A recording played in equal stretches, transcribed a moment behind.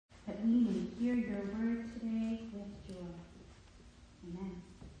hear your word today with joy. Amen.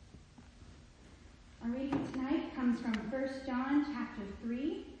 Our reading tonight comes from 1 John chapter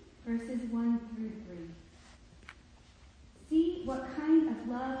 3, verses 1 through 3. See what kind of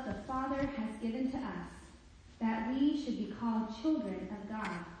love the Father has given to us, that we should be called children of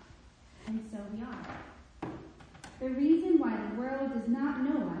God. And so we are. The reason why the world does not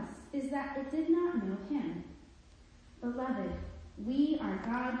know us is that it did not know him. Beloved, we are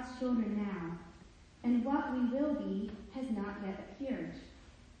God's children now, and what we will be has not yet appeared.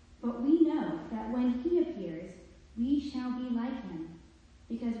 But we know that when he appears, we shall be like him,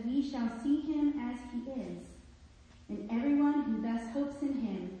 because we shall see him as he is. And everyone who thus hopes in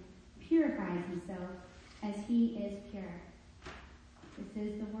him purifies himself as he is pure. This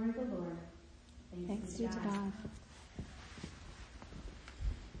is the word of the Lord. Thanks be to God.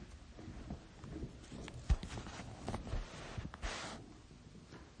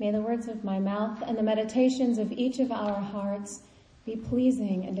 May the words of my mouth and the meditations of each of our hearts be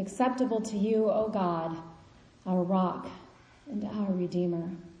pleasing and acceptable to you, O God, our rock and our Redeemer.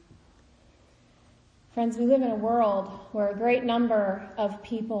 Friends, we live in a world where a great number of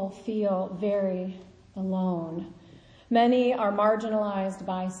people feel very alone. Many are marginalized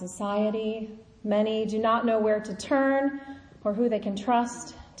by society. Many do not know where to turn or who they can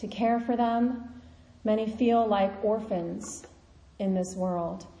trust to care for them. Many feel like orphans in this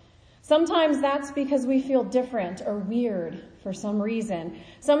world. Sometimes that's because we feel different or weird for some reason.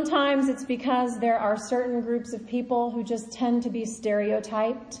 Sometimes it's because there are certain groups of people who just tend to be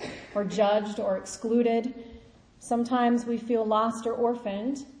stereotyped or judged or excluded. Sometimes we feel lost or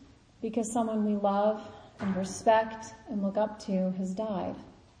orphaned because someone we love and respect and look up to has died.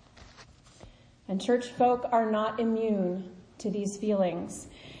 And church folk are not immune to these feelings.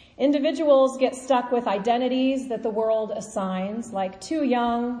 Individuals get stuck with identities that the world assigns, like too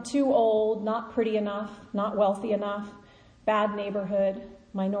young, too old, not pretty enough, not wealthy enough, bad neighborhood,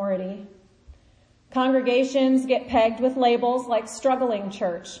 minority. Congregations get pegged with labels like struggling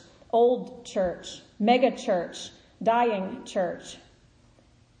church, old church, mega church, dying church.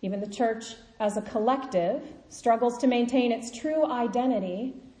 Even the church as a collective struggles to maintain its true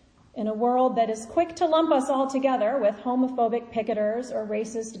identity in a world that is quick to lump us all together with homophobic picketers or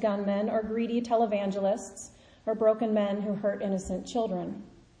racist gunmen or greedy televangelists or broken men who hurt innocent children.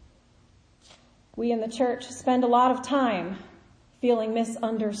 We in the church spend a lot of time feeling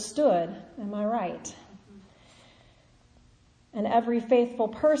misunderstood, am I right? And every faithful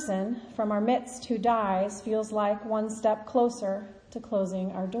person from our midst who dies feels like one step closer to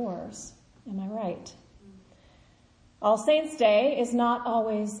closing our doors, am I right? All Saints' Day is not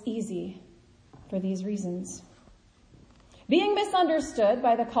always easy for these reasons. Being misunderstood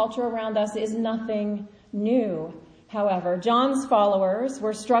by the culture around us is nothing new. However, John's followers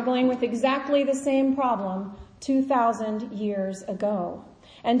were struggling with exactly the same problem 2,000 years ago.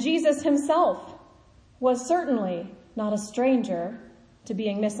 And Jesus himself was certainly not a stranger to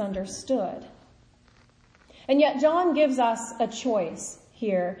being misunderstood. And yet John gives us a choice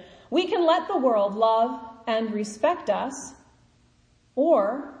here. We can let the world love and respect us,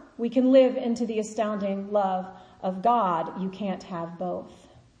 or we can live into the astounding love of God. You can't have both.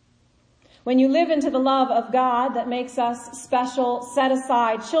 When you live into the love of God that makes us special, set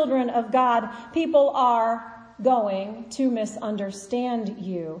aside children of God, people are going to misunderstand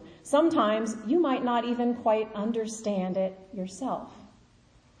you. Sometimes you might not even quite understand it yourself.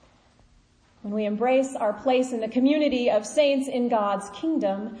 When we embrace our place in the community of saints in God's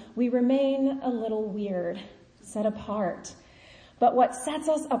kingdom, we remain a little weird, set apart. But what sets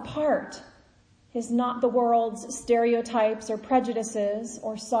us apart is not the world's stereotypes or prejudices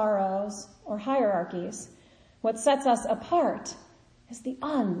or sorrows or hierarchies. What sets us apart is the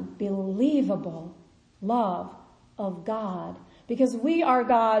unbelievable love of God, because we are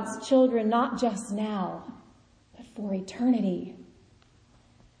God's children not just now, but for eternity.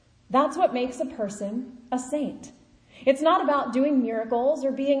 That's what makes a person a saint. It's not about doing miracles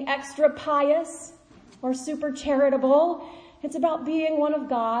or being extra pious or super charitable. It's about being one of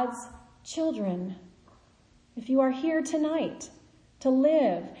God's children. If you are here tonight to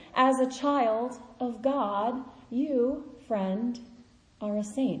live as a child of God, you, friend, are a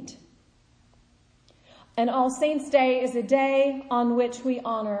saint. And All Saints' Day is a day on which we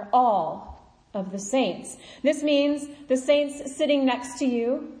honor all of the saints. This means the saints sitting next to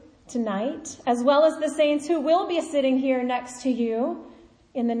you tonight, as well as the saints who will be sitting here next to you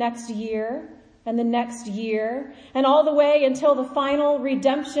in the next year and the next year, and all the way until the final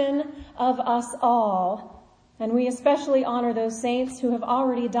redemption of us all. And we especially honor those saints who have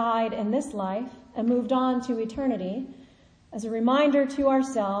already died in this life and moved on to eternity as a reminder to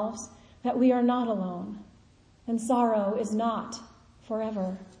ourselves that we are not alone, and sorrow is not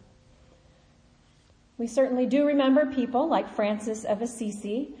forever. We certainly do remember people like Francis of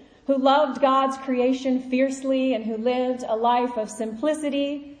Assisi, who loved God's creation fiercely and who lived a life of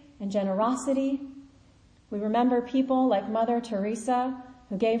simplicity and generosity. We remember people like Mother Teresa,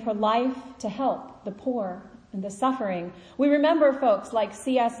 who gave her life to help the poor and the suffering. We remember folks like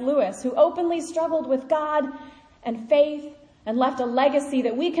C.S. Lewis, who openly struggled with God and faith and left a legacy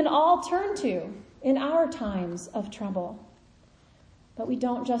that we can all turn to in our times of trouble. But we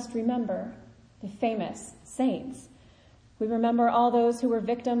don't just remember the famous saints. We remember all those who were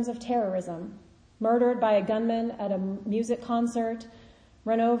victims of terrorism, murdered by a gunman at a music concert,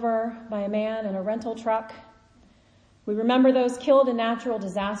 run over by a man in a rental truck. We remember those killed in natural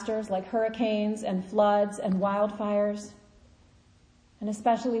disasters like hurricanes and floods and wildfires. And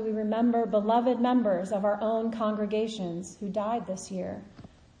especially we remember beloved members of our own congregations who died this year.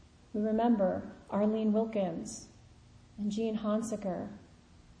 We remember Arlene Wilkins and Jean Hansiker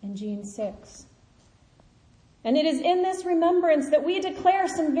and Jean Six. And it is in this remembrance that we declare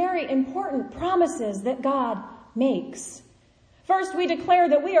some very important promises that God makes. First, we declare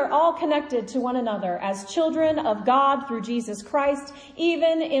that we are all connected to one another as children of God through Jesus Christ,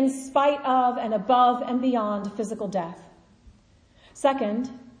 even in spite of and above and beyond physical death. Second,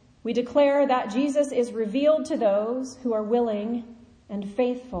 we declare that Jesus is revealed to those who are willing and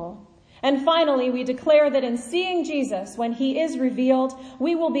faithful. And finally, we declare that in seeing Jesus, when he is revealed,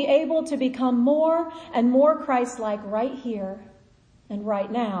 we will be able to become more and more Christ-like right here and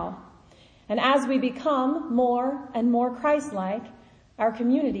right now. And as we become more and more Christ-like, our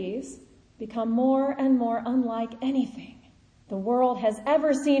communities become more and more unlike anything the world has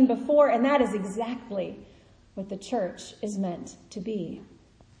ever seen before, and that is exactly what the church is meant to be.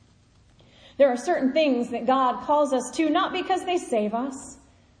 There are certain things that God calls us to, not because they save us,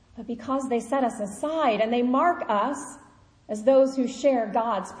 but because they set us aside and they mark us as those who share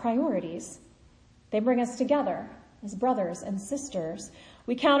God's priorities. They bring us together as brothers and sisters.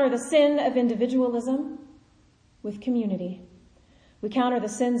 We counter the sin of individualism with community. We counter the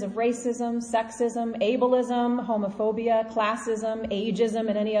sins of racism, sexism, ableism, homophobia, classism, ageism,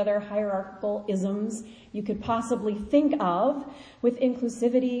 and any other hierarchical isms you could possibly think of with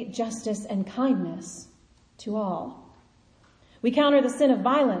inclusivity, justice, and kindness to all. We counter the sin of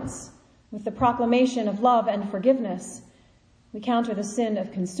violence with the proclamation of love and forgiveness. We counter the sin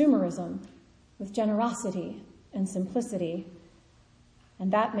of consumerism with generosity and simplicity.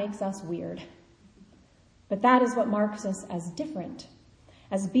 And that makes us weird. But that is what marks us as different,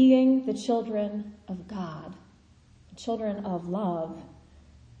 as being the children of God, the children of love,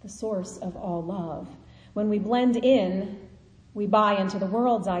 the source of all love. When we blend in, we buy into the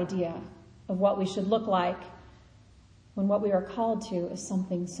world's idea of what we should look like, when what we are called to is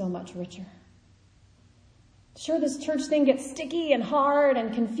something so much richer. Sure, this church thing gets sticky and hard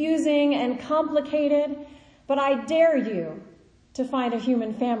and confusing and complicated, but I dare you to find a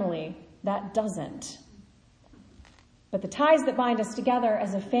human family that doesn't. But the ties that bind us together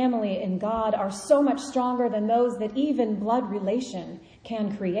as a family in God are so much stronger than those that even blood relation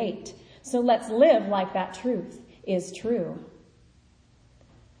can create. So let's live like that truth is true.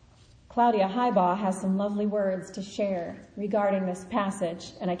 Claudia Heibaugh has some lovely words to share regarding this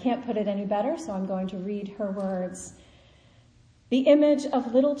passage, and I can't put it any better, so I'm going to read her words. The image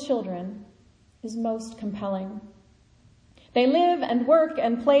of little children is most compelling. They live and work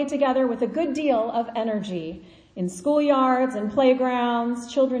and play together with a good deal of energy. In schoolyards and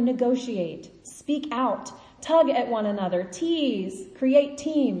playgrounds, children negotiate, speak out, tug at one another, tease, create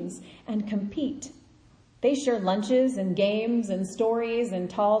teams, and compete. They share lunches and games and stories and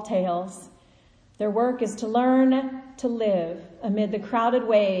tall tales. Their work is to learn to live amid the crowded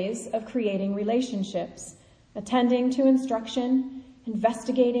ways of creating relationships, attending to instruction,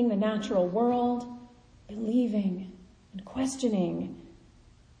 investigating the natural world, believing and questioning.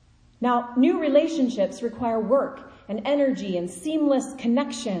 Now, new relationships require work and energy and seamless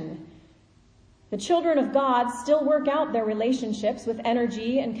connection. The children of God still work out their relationships with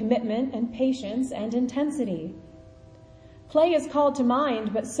energy and commitment and patience and intensity. Play is called to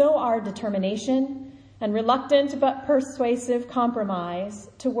mind, but so are determination and reluctant but persuasive compromise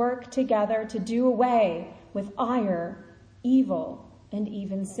to work together to do away with ire, evil, and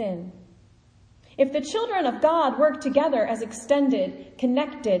even sin. If the children of God work together as extended,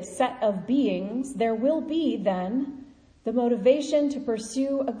 connected set of beings, there will be then the motivation to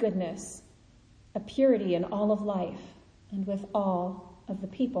pursue a goodness, a purity in all of life and with all of the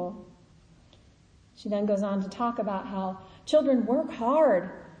people. She then goes on to talk about how children work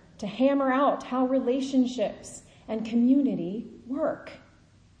hard to hammer out how relationships and community work.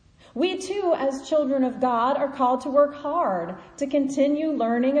 We too, as children of God, are called to work hard to continue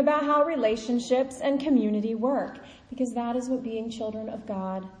learning about how relationships and community work, because that is what being children of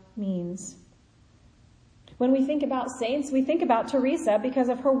God means. When we think about saints, we think about Teresa because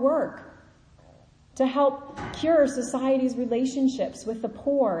of her work to help cure society's relationships with the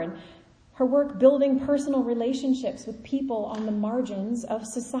poor, and her work building personal relationships with people on the margins of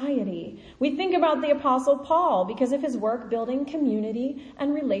society. We think about the Apostle Paul because of his work building community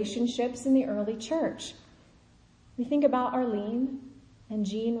and relationships in the early church. We think about Arlene and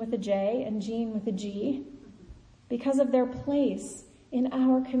Jean with a J and Jean with a G because of their place in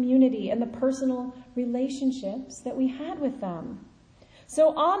our community and the personal relationships that we had with them.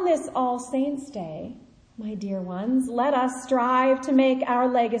 So on this All Saints' Day, my dear ones, let us strive to make our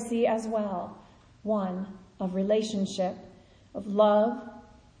legacy as well one of relationship, of love,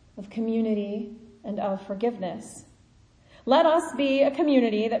 of community, and of forgiveness. Let us be a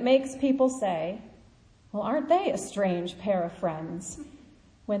community that makes people say, well, aren't they a strange pair of friends,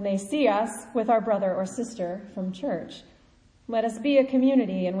 when they see us with our brother or sister from church. Let us be a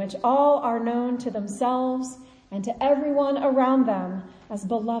community in which all are known to themselves and to everyone around them as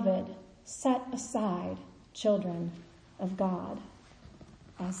beloved, set aside children of God,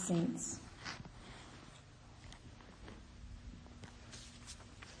 as saints.